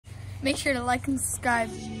Make sure to like and subscribe.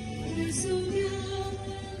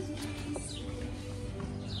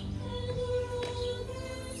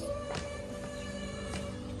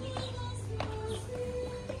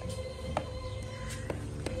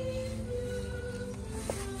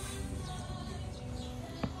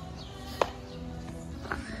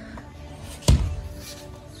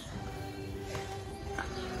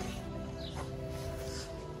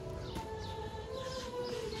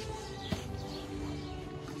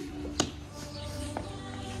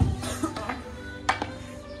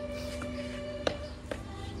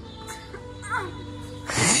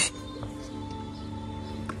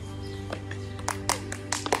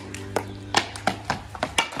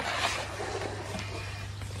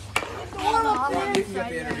 You can get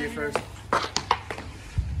the interview first.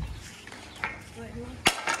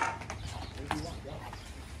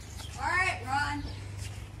 Alright, Ron.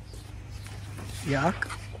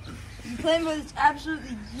 Yuck. You're playing for this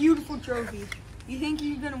absolutely beautiful trophy. You think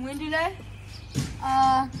you're gonna win today?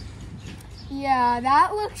 Yeah,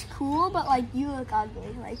 that looks cool, but like you look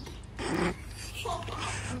ugly. Like,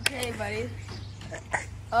 Okay, buddy.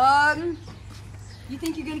 You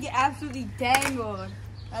think you're gonna get absolutely dangled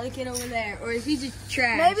by the kid over there, or is he just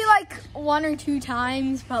trash? maybe like 1 or 2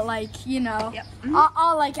 times, but like, you know, Yep.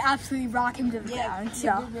 I'll like absolutely rock him to the Yeah, ground. yeah, So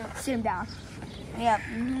yeah, yeah. sit him down. Yeah.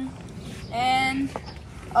 And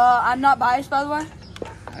I'm not biased, by the way.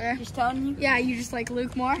 Okay. Just telling you. Yeah, you just like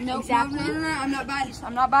Luke more. No, exactly. no, I'm not biased.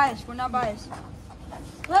 I'm not biased. We're not biased.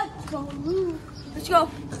 Let's go, Luke. Let's go.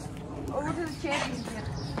 Over to the championship.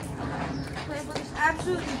 Play for this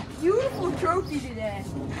absolutely beautiful trophy today.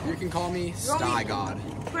 You can call me Sty God.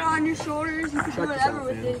 Put it on your shoulders. You can do Check whatever yourself,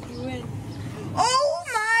 with man. it if you win. Oh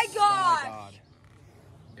my Sty god! God.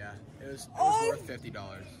 Yeah, it was Oh. worth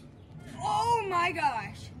 $50. Oh my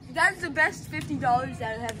gosh! That's the best $50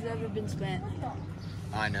 that has ever been spent.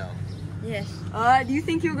 I know. Yes. Do you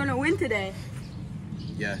think you're gonna win today?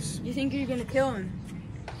 Yes. Do you think you're gonna kill him?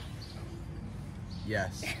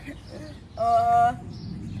 Yes.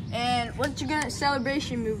 And what's your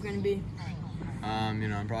celebration move gonna be? You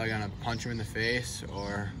know, I'm probably gonna punch him in the face,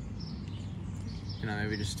 or you know,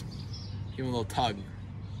 maybe just give him a little tug.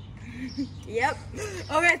 Yep.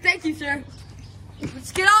 Okay, thank you, sir.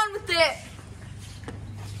 Let's get on with it.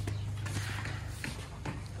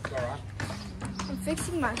 Let's go, Ron. I'm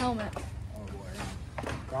fixing my helmet. Oh boy.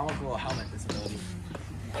 Ron with a little helmet disability.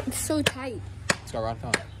 It's so tight. Let's go, Ron. Come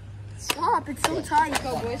on. Stop! It's so tight.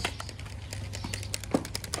 Go, boys.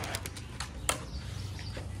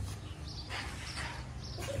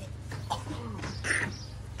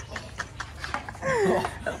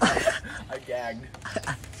 I gagged.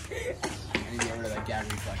 I need to get rid of that gag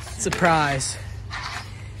reflex. Surprise.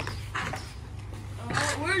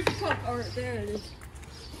 Where's the cup? Oh, there it is.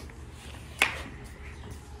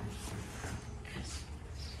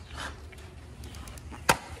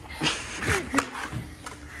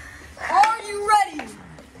 Are you ready?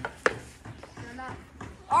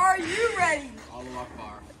 Are you ready? Allahu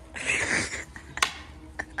Akbar.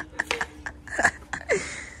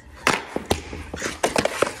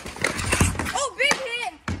 Oh, big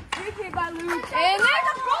hit! Big hit by Luke. And there's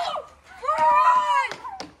a goal for Ron!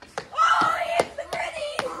 Oh, he hits the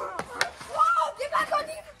gritty! Whoa, get back on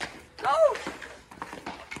defense! Go!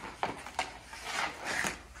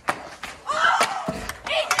 Oh!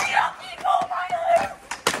 It's the lucky goal by Luke!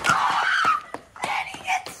 Ah! And he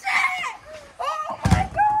gets set! Oh my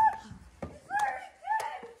gosh! Very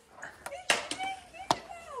good!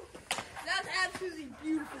 That's absolutely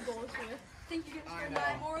beautiful goal, sir. Think you can score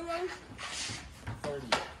 9 more of those? 30.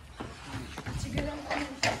 That's a good one.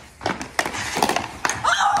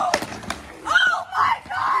 Oh! Oh my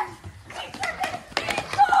God! He took it! He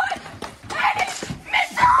scored! And he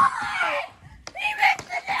missed it! He missed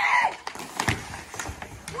the net!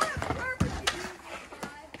 What a perfect beautiful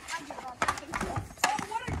drive. I give up. Oh,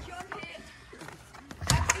 what a jump hit.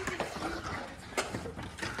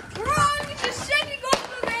 Ron with the second goal of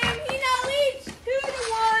the game. He now leads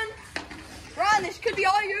 2-1. Ron, this could be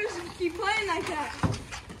all yours if you keep playing like that.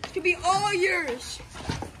 This could be all yours.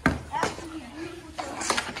 Absolutely beautiful.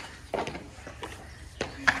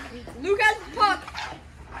 Luke has the puck.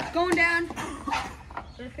 It's going down.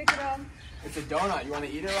 Gonna pick it up. It's a donut. You want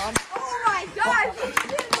to eat it, Ron? Oh my gosh, this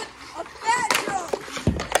kid was a fat joke.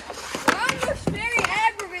 Ron looks very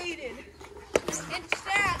aggravated. It's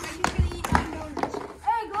sad that he's gonna eat some donuts.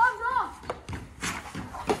 Hey, gloves off.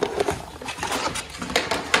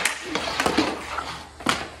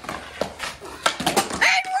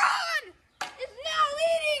 And Ron is now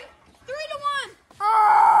leading 3-1.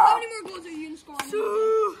 How many more goals are you gonna score?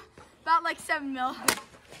 About like 7 mil.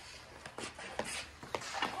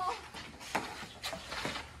 Oh.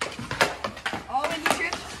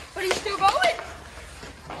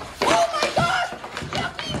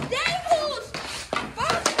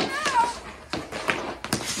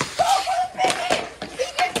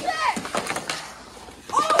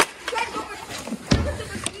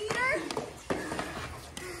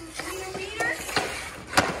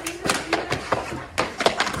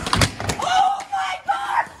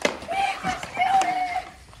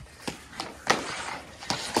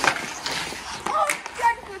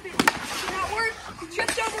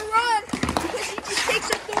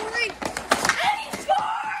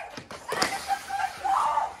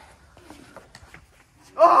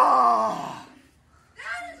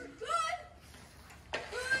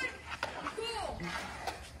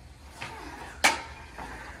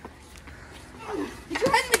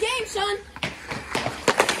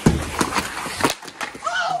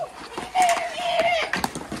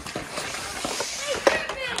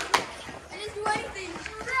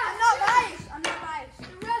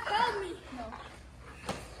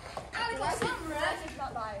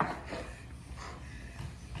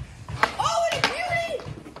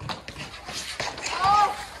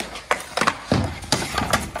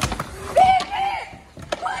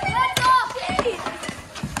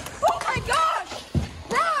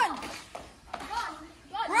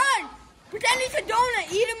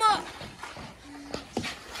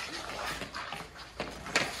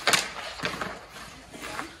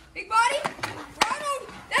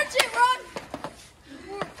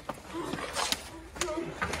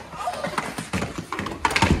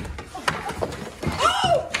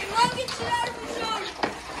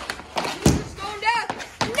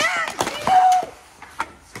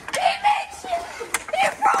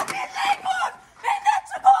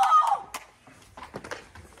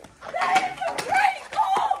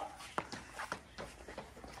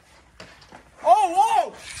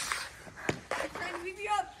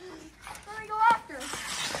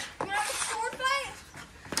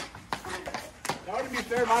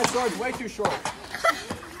 My sword's way too short.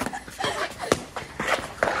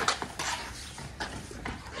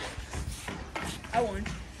 I won.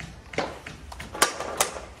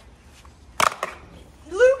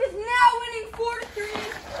 Luke is now winning 4-3.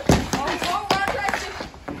 Oh, Ron tries to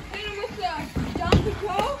hit him with the down the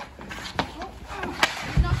toe.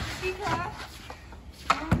 Not the deep pass.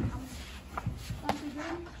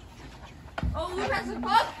 Oh, Luke has a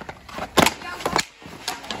puck.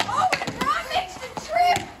 Oh, and Ron makes the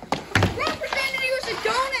trip. Ron pretended he was a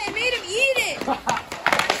donut and made him eat it.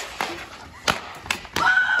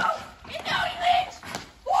 Oh, and now he leads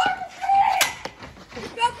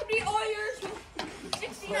 4-3. That could be all yours with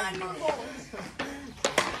 69 more goals.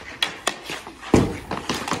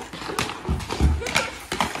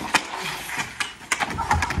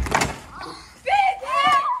 Big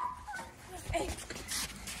hit! Hey.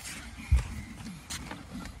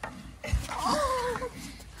 Oh.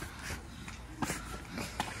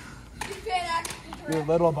 Big fan action. Your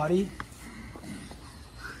little buddy.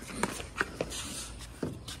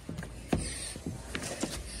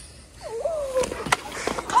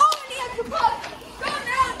 Oh, and he has the puck. Go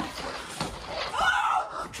down. Oh,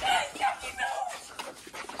 man, yucky moves.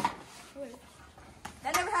 Wait,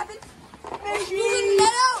 that never happened? Moving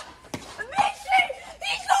that out. Messi!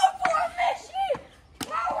 He's going for a Messi!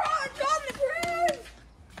 Now Ron's on the ground.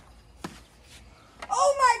 Oh,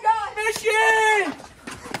 my God. Mission!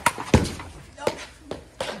 Nope.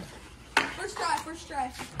 First try.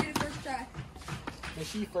 Get it first try.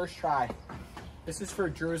 Mission, first try. This is for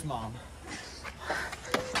Drew's mom.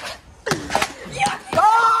 Yucky!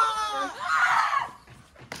 Ah!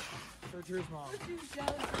 For Drew's mom.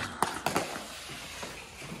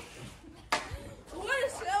 What a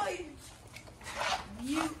silly.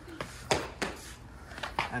 You.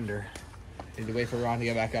 Ender. Need to wait for Ron to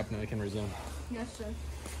get back up and then we can resume. Yes, sir.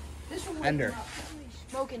 This will wake Ender. him up.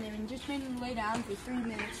 Smoking him and just made him lay down for 3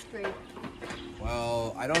 minutes straight.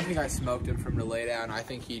 Well, I don't think I smoked him from the lay down. I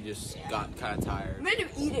think he just got kind of tired. Made him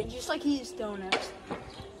eat it just like he eats donuts.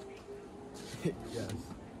 Yes.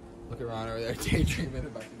 Look at Ron over there daydreaming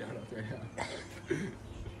about the donuts right now.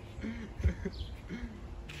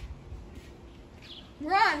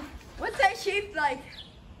 Ron, what's that shape like?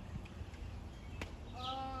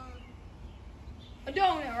 A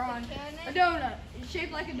donut, Ron. A donut. It's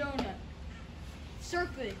shaped like a donut.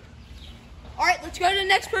 Circling. All right, let's go to the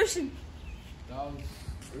next person. That was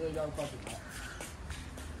really dumb question.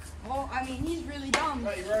 Oh, I mean, he's really dumb.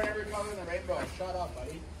 You ruined every color in the rainbow. Shut up,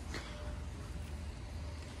 buddy.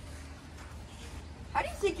 How do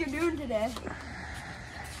you think you're doing today?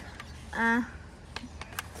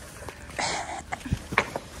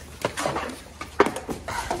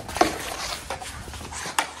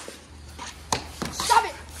 Stop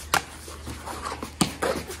it!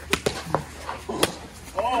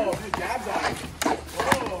 Oh, he jabs on it.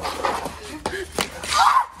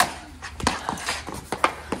 Oh.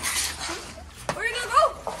 Where are you gonna go?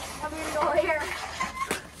 I'm gonna go here.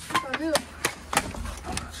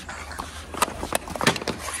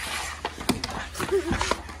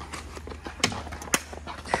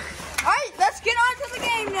 Alright, let's get on to the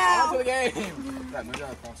game now. On to the game. Right, move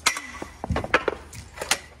that across.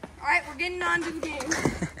 Alright, we're getting on to the game.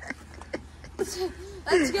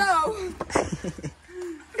 Let's go.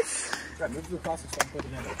 Right, move to the cross and start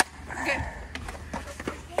putting it in. Okay.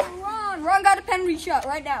 Ron got a penalty shot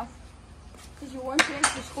right now. This is your one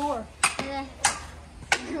chance to score. Yeah.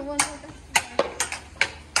 Penny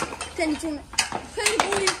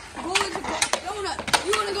goalie is a donut.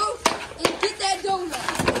 You wanna go and get that donut?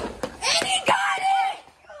 And he got it!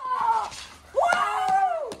 Oh,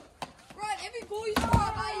 woo! Ron, every goalie score, I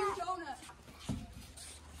buy you a donut.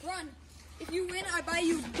 Ron, if you win, I buy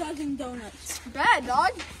you a dozen donuts. Bad,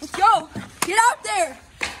 dog. Let's go. Get out there.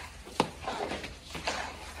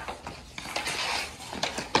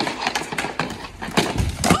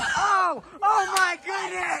 Oh! Oh my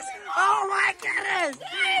goodness! Oh my goodness!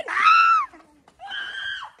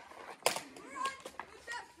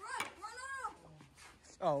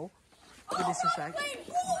 Oh. Give us a sec. Playing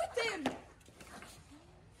pool with him.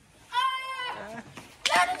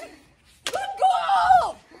 That is a good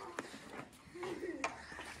goal.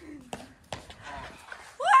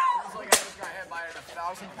 It's like I just got hit by a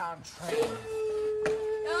 1,000-pound train.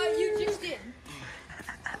 You just did.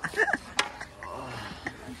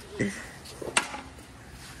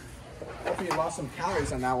 Hopefully you lost some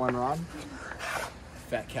calories on that one, Ron.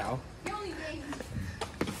 Fat cow. You only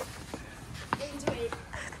gained weight.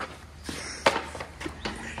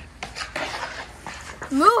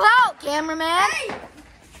 Move out, cameraman. Hey!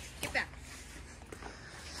 Get back.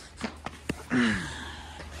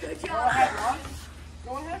 Good job.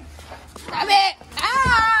 Go ahead. Stop it!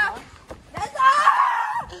 Ah! That's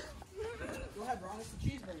ah! Go ahead, Ron. It's the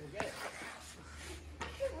cheeseburger. Get it.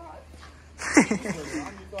 Cheeseburger,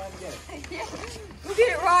 Ron. You go ahead and get it. Go get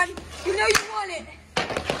it, Ron. You know you want it.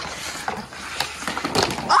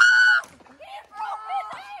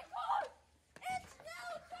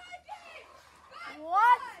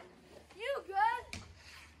 What? You good?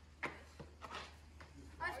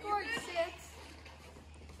 I scored 6.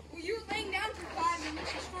 Well, you were laying down for 5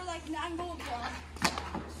 minutes. You scored like 9 goals, Ron.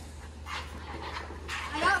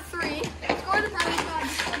 I got 3. I scored a penalty, so I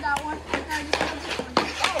just scored that one. And I just scored this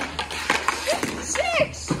one. Oh,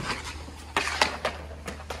 6!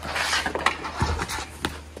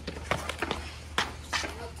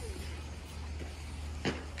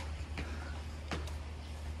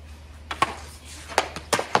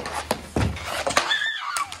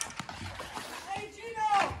 Hey,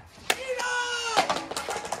 Gino! Gino!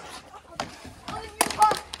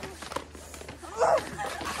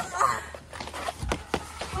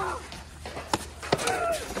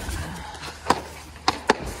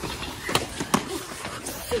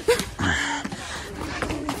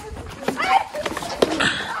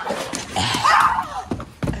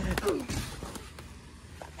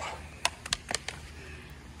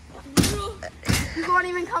 You won't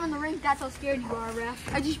even come in the rink. That's how scared you are,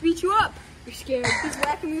 ref. I just beat you up. You're scared. He's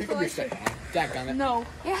whacking me Pick for up your like stick, Ron. Dadgummit. No.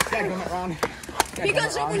 Yeah. Dadgummit, Ron. Pick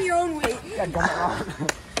us up on your own weight. Dadgummit, Ron.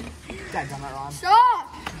 Dadgummit, Ron.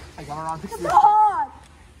 Stop! Dadgummit, Ron. Pick up your Stop!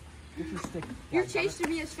 Pick your stick. You're Dadgummit. chasing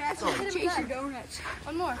me as fast as you hit him chase your again. donuts.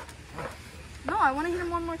 One more. No, I want to hit him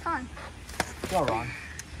one more time. Go, Ron.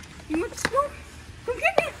 You want to score? Come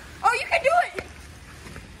get me. Oh, you can do it.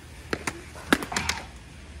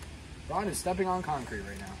 Ron is stepping on concrete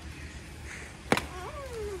right now.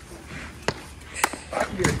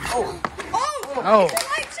 Oh! Oh! Oh. It's a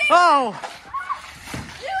lightsaber. Oh!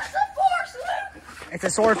 Use the force, Luke. It's a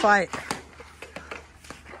sword fight.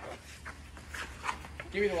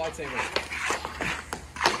 Give me the lightsaber.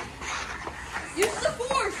 Use the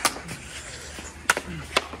force.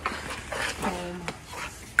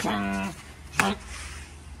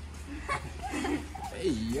 Hey,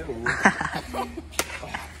 yo.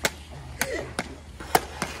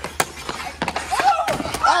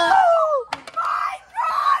 Oh my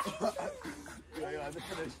God!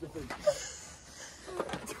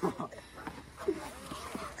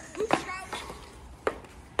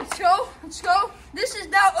 Let's go. Let's go. This is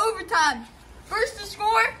now overtime. First to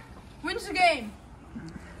score wins the game.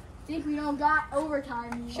 Think we don't got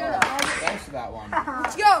overtime. Shut up. Thanks for that one.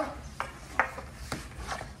 Let's go.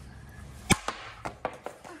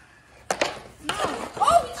 No.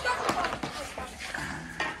 Oh, he's got the ball.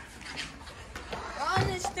 Ron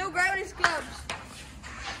is still grabbing his gloves.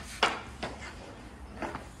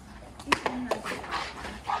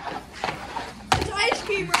 It's ice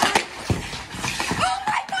cream, Ron. Oh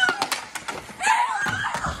my God!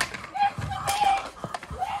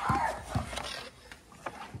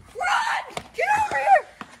 Ron, get over here!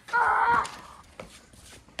 Ah!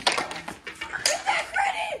 Get that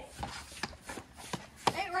ready!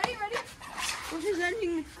 Hey, ready? We're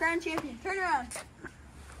presenting the crown champion. Turn around.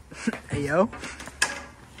 Hey, yo.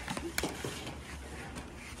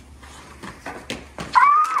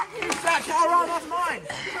 That cow, Ron, that's mine.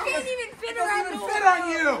 You can't even fit It around doesn't the even fit on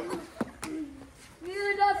you.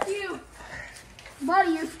 Neither does you.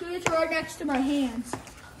 Buddy, your skates are right next to my hands.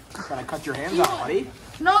 Gotta cut your hands out, buddy.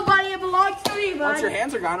 No, buddy, it belongs to me, Once buddy. your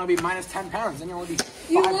hands are gone, it'll be minus 10 pounds. Then you'll only be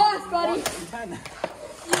You 5 lost, buddy. 10. You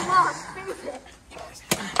lost. Face it.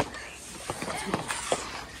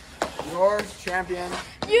 Yours, champion.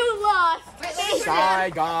 You lost. Face Sigh,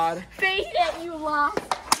 it. God. Face it, you lost.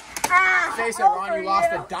 Ah, Face it, all Ron, for you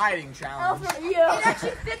lost you. the dieting All challenge. for you. It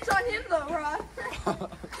actually fits on him though, Ron.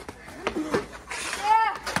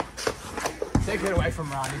 Yeah. Take it away from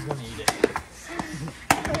Ron, he's gonna eat it.